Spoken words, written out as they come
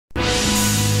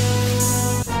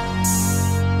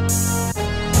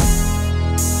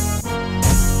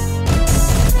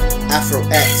Afro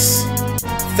X,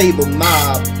 Phable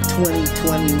Mob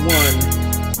 2021,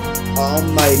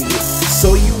 Almighty.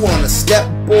 So you wanna step,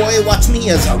 boy? Watch me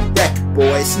as a wreck,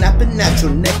 boy. Snapping at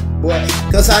your neck, boy,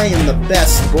 cause I am the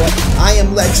best, boy. I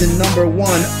am legend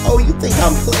 #1. Oh, you think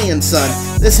I'm playing, son?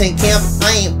 This ain't camp,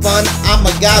 I ain't fun. I'm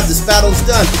a god, this battle's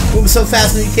done. Moving so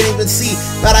fast and you can't even see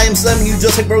that I am slamming you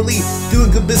just like Broly.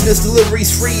 Doing good business,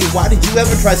 deliveries free. Why did you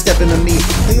ever try stepping to me?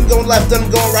 Think I'm going left, then I'm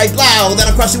going right, blow. Then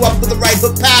I'll crush you up with the right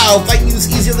hook, pow. Fighting you is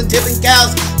easier than tipping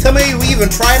cows. Tell me, are you even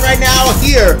trying right now?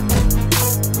 Here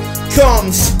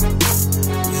comes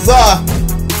the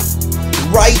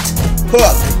right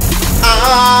hook.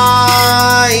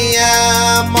 I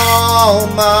am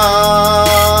almighty.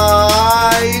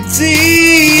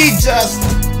 Just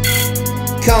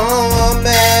come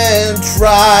and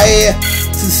try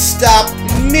to stop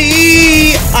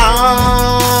me.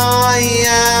 I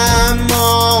am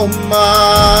almighty.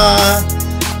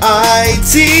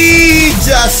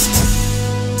 Just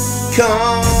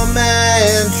come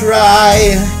and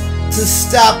try to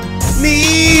stop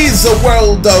me. The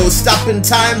world, though, stopping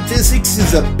time, physics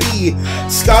is a B.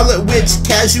 Scarlet Witch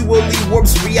casually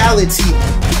warps reality.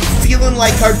 Feeling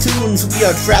like cartoons, we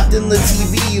are trapped in the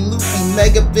TV. Luffy,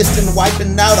 Mega Fist, and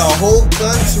wiping out a whole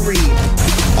country.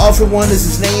 All for One is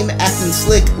his name, acting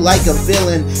slick like a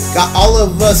villain. Got all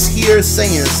of us here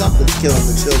saying something's killing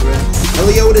the children.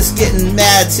 Meliodas getting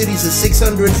mad, city's a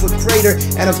 600-foot crater.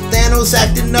 And if Thanos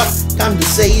acting up, time to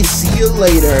say see you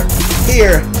later.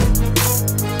 Here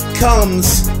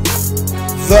comes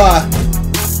the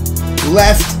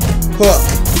left hook.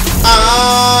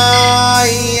 I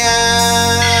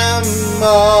am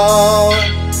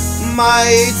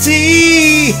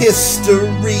almighty.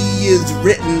 History is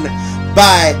written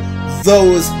by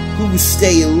those who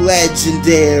stay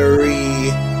legendary.